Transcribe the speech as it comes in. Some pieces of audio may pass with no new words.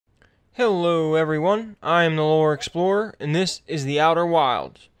Hello everyone, I am the Lore Explorer, and this is the Outer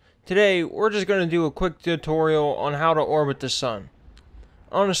Wilds. Today, we're just going to do a quick tutorial on how to orbit the sun.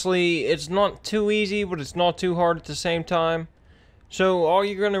 Honestly, it's not too easy, but it's not too hard at the same time. So, all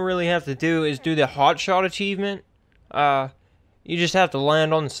you're going to really have to do is do the hotshot achievement. You just have to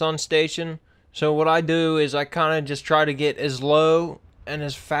land on the sun station. So what I do is I kind of just try to get as low and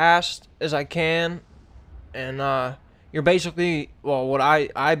as fast as I can, and you're basically, well, what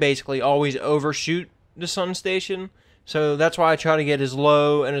I basically always overshoot the sun station, so that's why I try to get as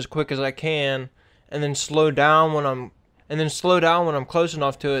low and as quick as I can, and then slow down when I'm close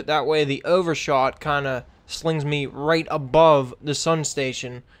enough to it. That way the overshot kind of slings me right above the sun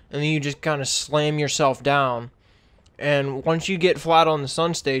station, and then you just kind of slam yourself down. And once you get flat on the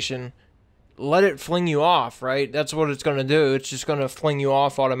sun station, let it fling you off, right? That's what it's going to do. It's just going to fling you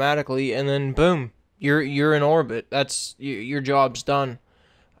off automatically, and then boom, you're in orbit. That's your job's done.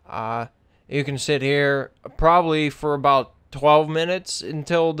 You can sit here probably for about 12 minutes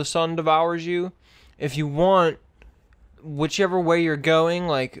until the sun devours you. If you want, whichever way you're going,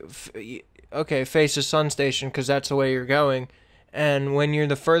 like, okay, face the sun station because that's the way you're going. And when you're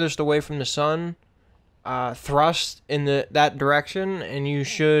the furthest away from the sun, thrust in that direction, and you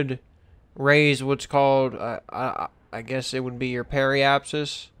should raise what's called, I guess it would be your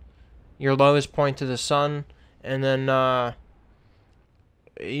periapsis, your lowest point to the sun, and then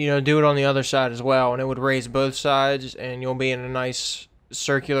do it on the other side as well, and it would raise both sides, and you'll be in a nice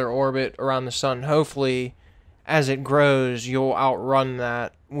circular orbit around the sun. Hopefully, as it grows, you'll outrun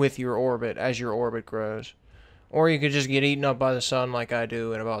that with your orbit as your orbit grows. Or you could just get eaten up by the sun like I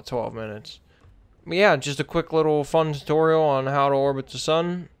do in about 12 minutes. But yeah, just a quick little fun tutorial on how to orbit the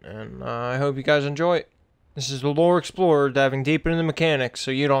sun, and I hope you guys enjoy it. This is the Lore Explorer diving deep into the mechanics so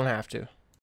you don't have to.